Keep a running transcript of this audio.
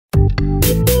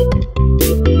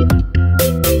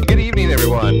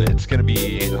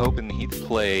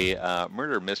play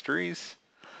murder mysteries.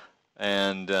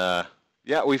 And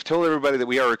yeah, we've told everybody that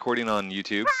we are recording on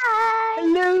YouTube. Hi!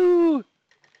 Hello!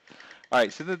 All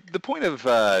right, so the point of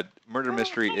murder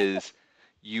mystery is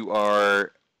you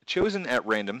are chosen at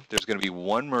random. There's going to be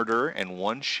one murderer and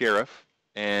one sheriff,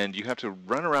 and you have to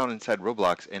run around inside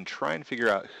Roblox and try and figure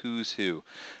out who's who.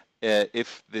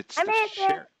 If it's the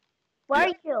sheriff. Where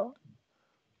are you?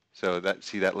 So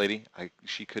see that lady?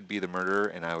 She could be the murderer,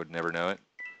 and I would never know it.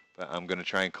 But I'm going to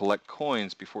try and collect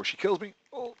coins before she kills me.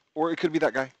 Oh, or it could be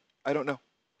that guy. I don't know.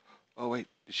 Oh, wait.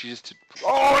 Did she just...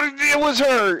 Oh, it was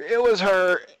her! It was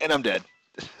her! And I'm dead.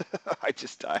 I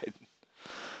just died.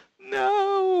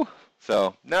 No!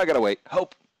 So, now I got to wait.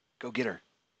 Hope, go get her.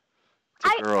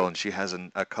 It's a girl, and she has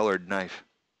a colored knife.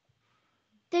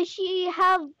 Does she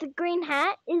have the green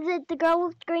hat? Is it the girl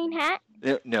with the green hat?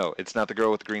 No, it's not the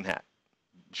girl with the green hat.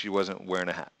 She wasn't wearing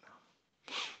a hat.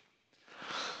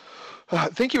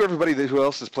 Thank you, everybody who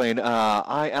else is playing.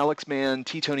 I, Alex Man,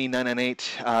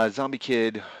 T-Tony998, Zombie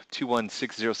Kid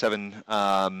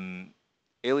 21607,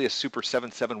 Alias Super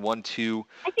 7712.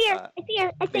 I see her. I see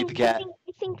her. I think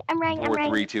I'm right.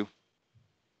 432.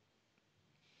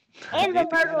 And the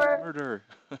murderer.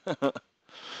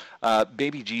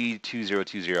 Baby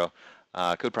G2020.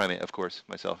 Code Primate, of course,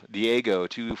 myself. Diego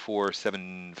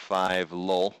 2475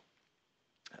 lol.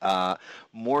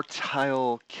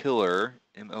 Mortile Killer,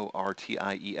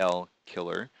 Mortiel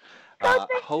Killer.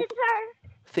 Hope,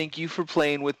 thank you for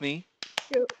playing with me.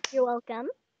 You're welcome.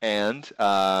 And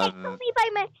tell me by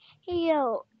my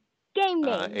game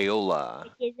name. Aola.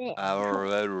 I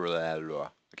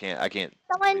can't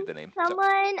read the name.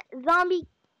 Someone Zombie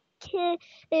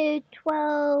Kid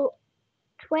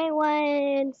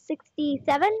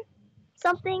 2167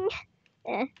 something.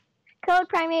 Code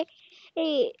Primate.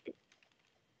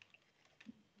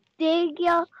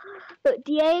 Diego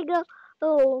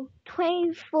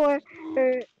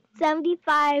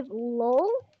 2475 lol.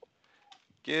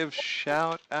 Give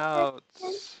shout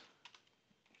outs.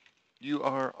 You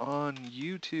are on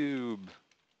YouTube.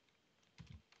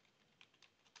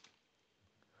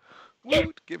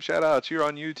 Woot, give shout outs. You're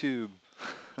on YouTube.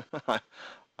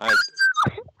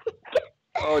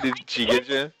 Oh, did she get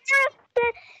you?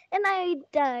 And I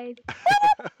died.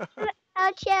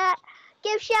 Chat.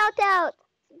 Give shout outs.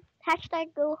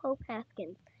 Hashtag go Hope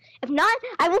Haskins. If not,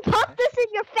 I will pop this in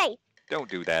your face. Don't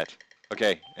do that.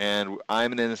 Okay, and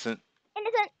I'm an innocent.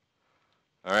 Innocent.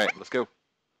 All right, let's go.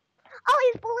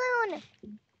 Oh, he's balloon.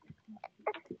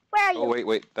 Where are you? Oh,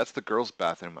 wait. That's the girls'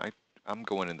 bathroom. I'm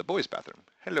going in the boys' bathroom.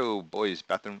 Hello, boys'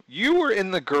 bathroom. You were in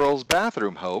the girls'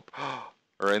 bathroom, Hope.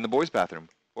 Or in the boys' bathroom.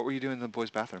 What were you doing in the boys'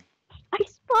 bathroom? I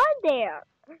spawned there.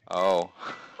 Oh.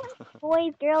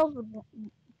 Boys, girls,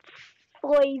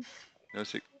 boys. No,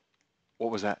 see.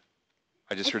 What was that?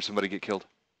 I just heard somebody get killed.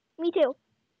 Me too.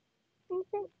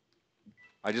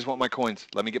 I just want my coins.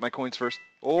 Let me get my coins first.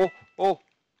 Oh.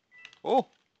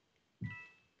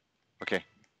 Okay,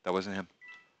 that wasn't him.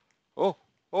 Oh,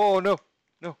 no.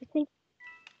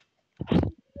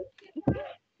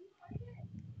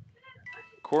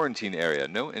 Quarantine area.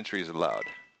 No entries allowed.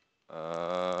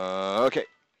 Okay.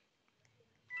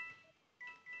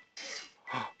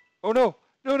 Oh, no.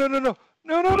 No.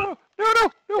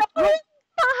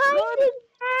 Behind his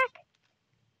back.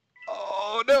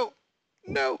 Oh,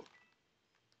 no.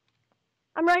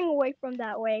 I'm running away from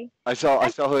that way. I saw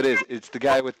who it is. It's the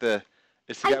guy with the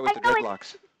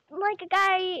dreadlocks. Like a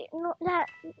guy that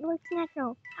looks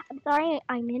natural. I'm sorry,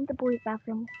 I'm in the boys'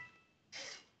 bathroom.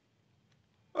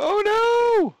 Oh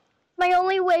no! My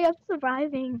only way of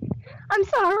surviving. I'm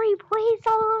sorry, boys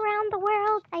all around the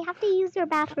world. I have to use your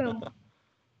bathroom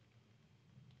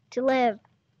to live.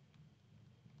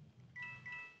 I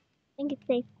think it's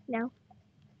safe now.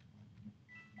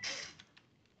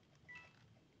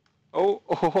 Oh,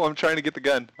 I'm trying to get the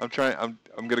gun. I'm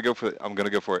gonna go for it. I'm gonna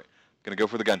go for it. I'm gonna go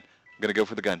for the gun. I'm gonna go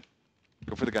for the gun.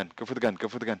 Go for the gun. Go for the gun. Go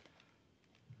for the gun.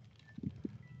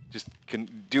 Just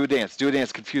do a dance. Do a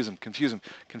dance. Confuse him. Confuse him.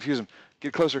 Confuse him.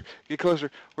 Get closer. Get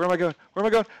closer. Where am I going? Where am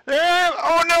I going?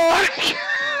 Oh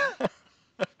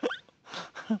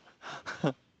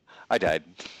no! I died.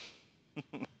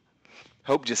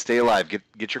 Hope, just stay alive.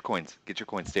 Get your coins. Get your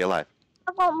coins. Stay alive.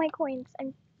 I want my coins.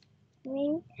 I'm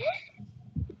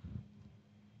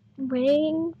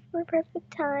waiting for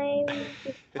perfect time.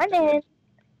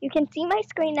 You can see my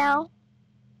screen now.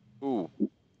 Ooh.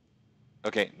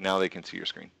 Okay, now they can see your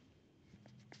screen.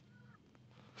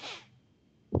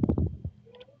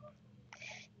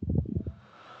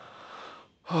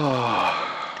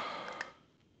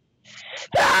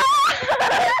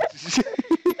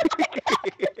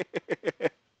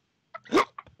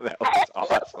 That was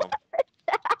awesome.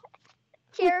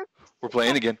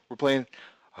 playing again. We're playing.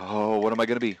 Oh, what am I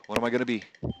gonna be? What am I gonna be?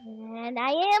 And I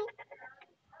am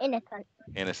innocent.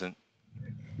 Innocent.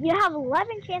 You have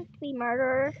 11 chance to be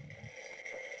murderer.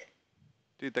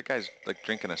 Dude, that guy's like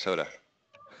drinking a soda.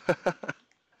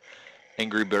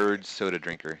 Angry Bird soda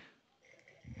drinker.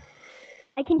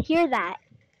 I can hear that.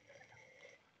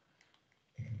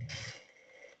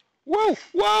 Whoa!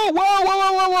 Whoa! Whoa! Whoa!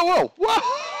 Whoa! Whoa! Whoa!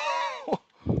 Whoa!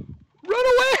 Run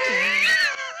away!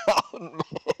 Oh,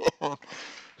 no.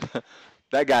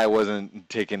 That guy wasn't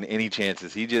taking any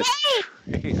chances. He just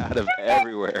straight out of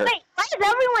everywhere. Wait, why is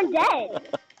everyone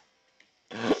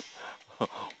dead?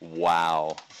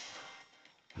 Wow.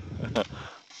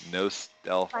 No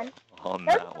stealth on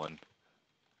that one.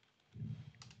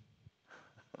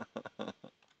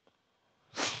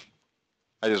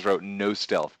 I just wrote no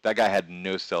stealth. That guy had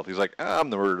no stealth. He's like, I'm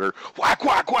the murderer. Whack,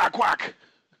 whack, whack, whack.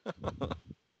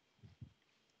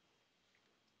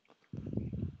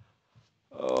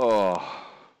 Oh.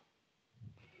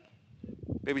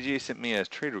 Baby G sent me a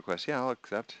trade request. Yeah, I'll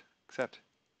accept. Accept.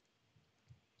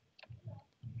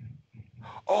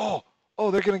 Oh,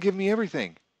 they're going to give me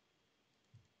everything.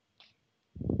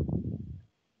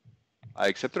 I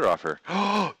accept their offer.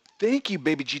 Oh, thank you,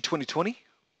 Baby G 2020.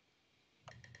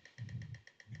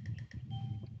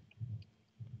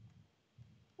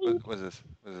 What is this?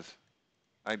 What is this?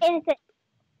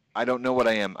 I don't know what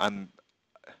I am. I'm...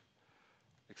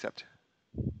 Accept.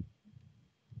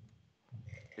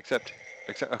 Accept.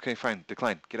 Accept. Okay, fine.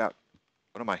 Decline. Get out.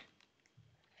 What am I?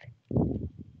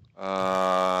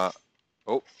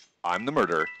 Oh, I'm the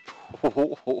murderer.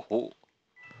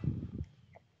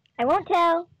 I won't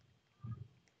tell.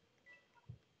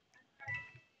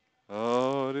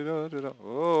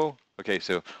 Oh. Okay,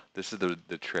 so this is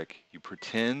the trick. You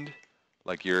pretend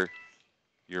like you're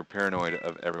paranoid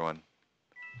of everyone.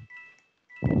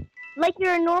 Like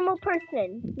you're a normal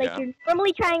person. Like Yeah. you're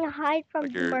normally trying to hide from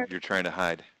Like the murder. you're trying to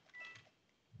hide.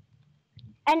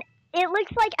 And it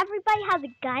looks like everybody has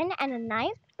a gun and a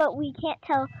knife, but we can't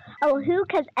tell who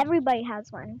because everybody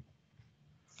has one.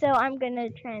 So I'm gonna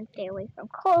try and stay away from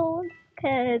cold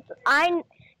because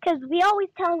we always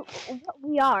tell what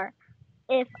we are.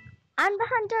 If I'm the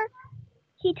hunter,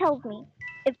 he tells me.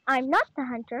 If I'm not the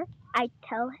hunter, I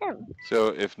tell him. So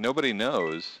if nobody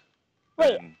knows,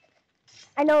 Wait, then...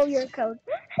 I know your code.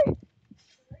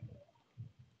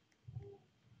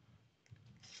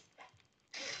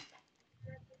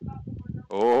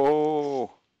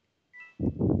 Oh.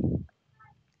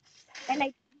 And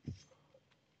I.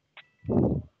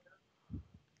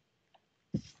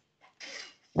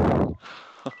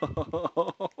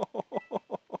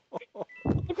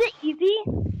 Is it easy?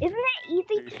 Isn't it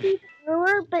easy to be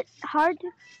slower but hard to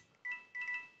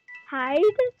hide?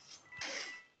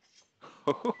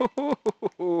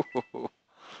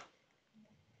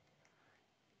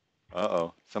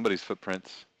 Uh-oh. Somebody's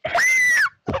footprints.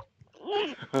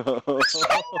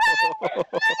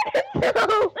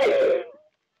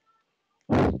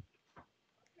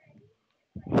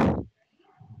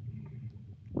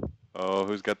 Oh,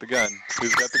 who's got the gun?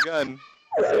 Who's got the gun?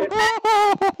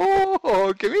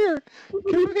 Oh, come here.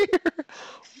 Come here.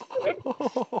 I'm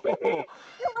sorry!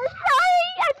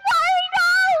 I'm sorry! No!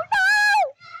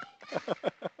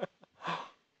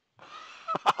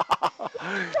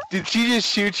 Did she just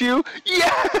shoot you?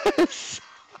 Yes!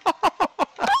 That's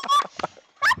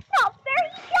not fair!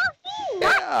 He shot me!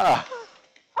 Yeah. I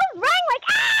was running like,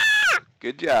 ah!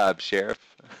 Good job, Sheriff.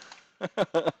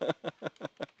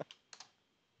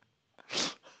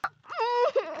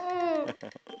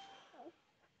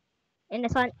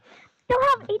 Innocent. Don't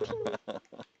have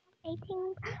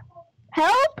 18.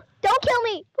 Help! Don't kill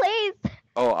me, please!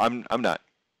 Oh, I'm not.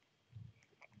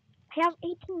 I have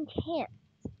 18 chance.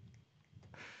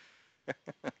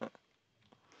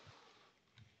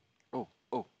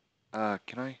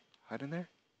 Can I hide in there?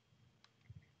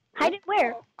 Hide it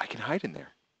where? I can hide in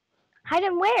there. Hide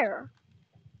him where?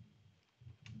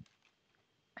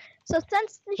 So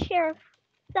since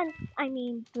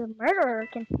the murderer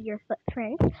can see your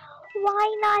footprints,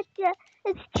 why not just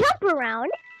jump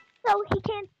around so he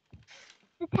can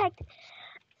detect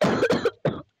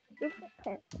your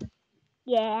footprints?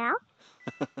 Yeah?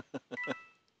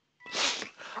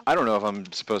 I don't know if I'm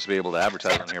supposed to be able to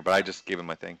advertise on here, but I just gave him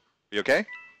my thing. You okay?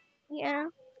 Yeah.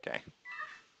 Okay.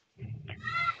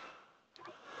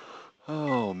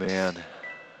 Oh, man.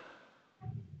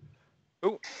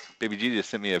 Oh, Baby G just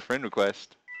sent me a friend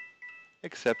request.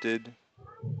 Accepted.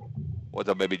 What's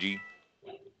up, Baby G?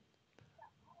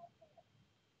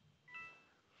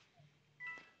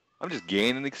 I'm just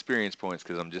gaining experience points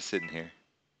because I'm just sitting here.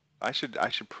 I should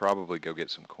probably go get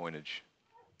some coinage.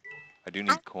 I do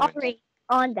need coins. Already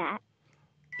on that.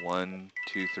 1,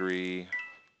 2, 3,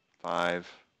 5.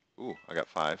 Ooh, I got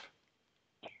 5.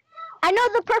 I know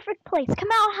the perfect place.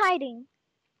 Come out hiding.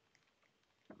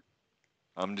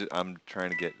 I'm trying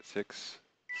to get 6,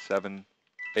 7,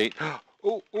 8. Oh,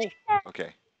 oh.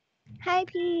 Okay. Hi,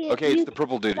 Pete. Okay, it's the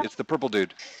purple dude. It's the purple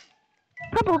dude.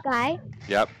 Purple guy.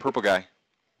 Yep, purple guy.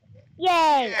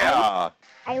 Yay! Yeah.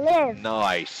 I live.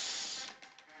 Nice.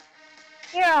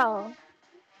 Hero.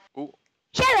 Ooh.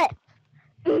 Sheriff.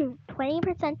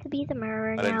 20% to be the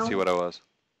murderer now. I didn't see what I was.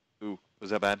 Ooh,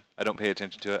 was that bad? I don't pay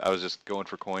attention to it. I was just going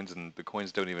for coins, and the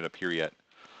coins don't even appear yet.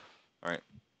 All right.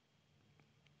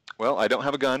 Well, I don't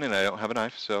have a gun, and I don't have a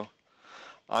knife, so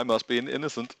I must be an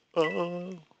innocent.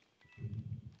 Oh.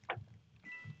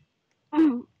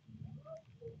 Oh.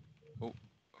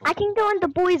 I can go in the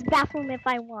boys' bathroom if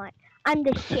I want. I'm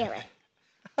the sheriff.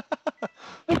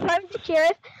 If I'm the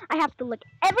sheriff, I have to look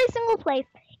every single place,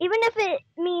 even if it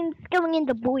means going in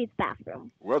the boys'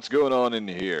 bathroom. What's going on in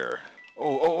here?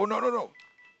 Oh, no, no, no.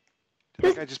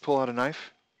 Did that guy just pull out a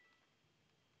knife?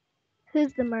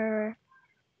 Who's the murderer?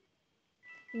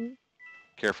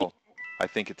 Careful. I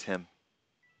think it's him.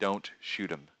 Don't shoot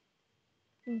him.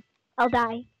 I'll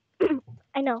die.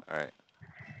 I know. All right.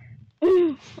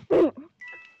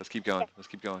 Let's keep going. Let's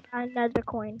keep going. Another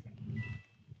coin.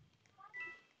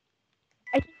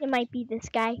 I think it might be this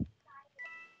guy.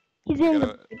 He's in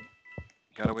the...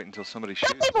 Gotta wait until somebody Some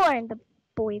shoots. people are in the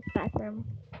boys' bathroom.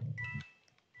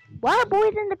 Why are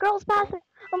boys in the girls' bathroom?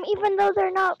 Even though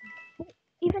they're not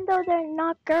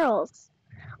girls.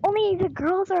 Only the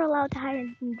girls are allowed to hide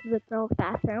in the girls'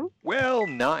 bathroom. Well,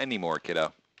 not anymore,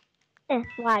 kiddo.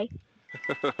 Why?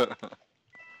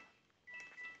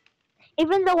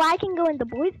 Even though I can go in the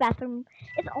boys' bathroom,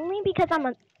 it's only because I'm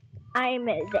the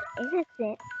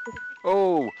innocent.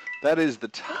 Oh, that is the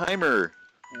timer.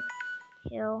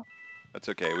 Kill. That's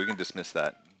okay. We can dismiss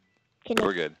that. Can So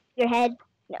we're good. Your head?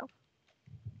 No.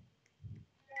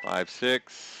 5,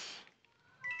 6,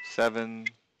 7.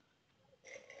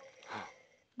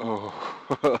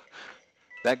 Oh,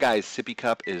 that guy's sippy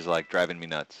cup is like driving me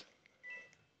nuts.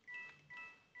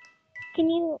 Can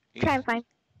you try and find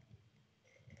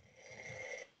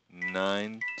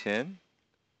 9, 10.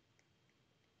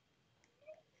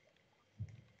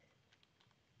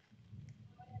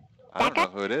 I don't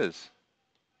know who it is.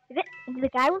 Is it the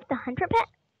guy with the hunter pet?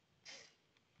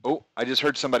 Oh, I just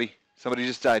heard somebody. Somebody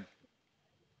just died.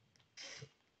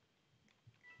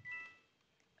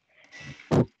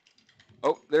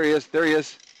 Oh, there he is. There he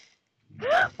is.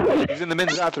 He's in the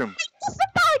men's bathroom.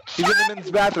 He's in the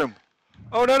men's bathroom.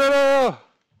 Oh, no, no, no, no.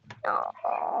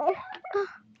 Oh,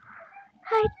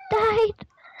 I died.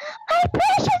 My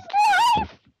precious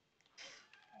life.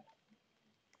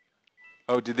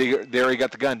 Oh, they already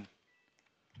got the gun.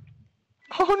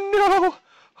 Oh, no.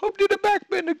 Hope did a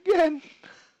backbend again.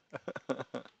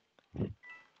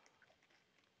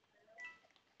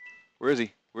 Where is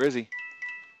he? Where is he?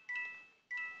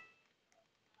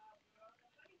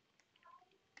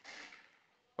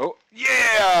 Oh,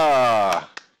 yeah!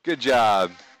 Good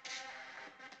job.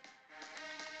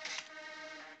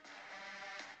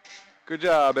 Good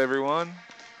job, everyone.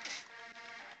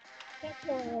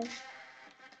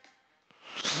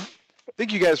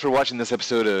 Thank you guys for watching this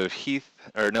episode of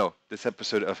this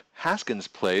episode of Haskins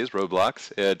Plays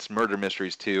Roblox. It's Murder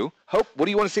Mysteries 2. Hope, what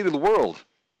do you want to say to the world?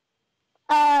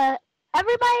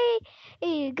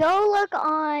 Everybody, go look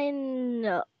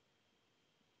on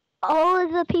all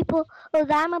of the people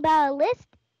that I'm about to list,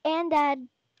 and add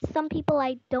some people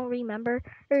I don't remember,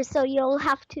 so you'll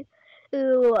have to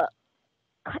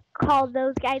call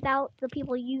those guys out, the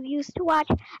people you used to watch,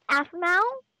 Afmal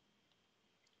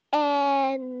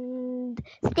and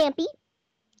Stampy.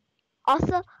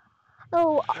 Also,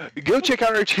 go check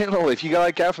out our channel if you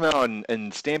like Afmal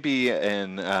and Stampy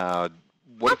and Afmal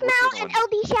and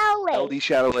LD Shadow Lady. LD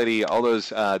Shadow Lady, all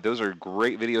those are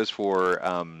great videos for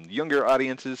younger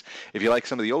audiences. If you like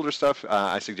some of the older stuff,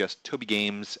 I suggest Toby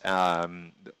Games.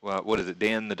 What is it?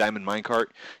 Dan the Diamond Minecart.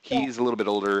 He's a little bit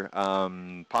older.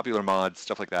 Popular mods,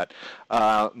 stuff like that.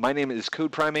 My name is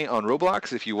Code Primate on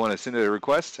Roblox. If you want to send a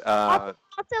request. Haskins.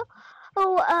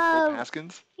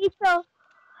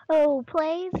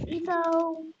 Plays.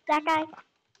 That guy.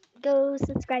 Go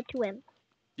subscribe to him.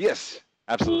 Yes,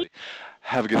 absolutely.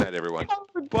 Have a good night, everyone.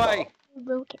 Bye.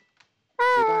 Bye.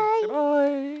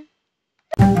 Bye.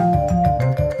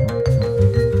 Bye.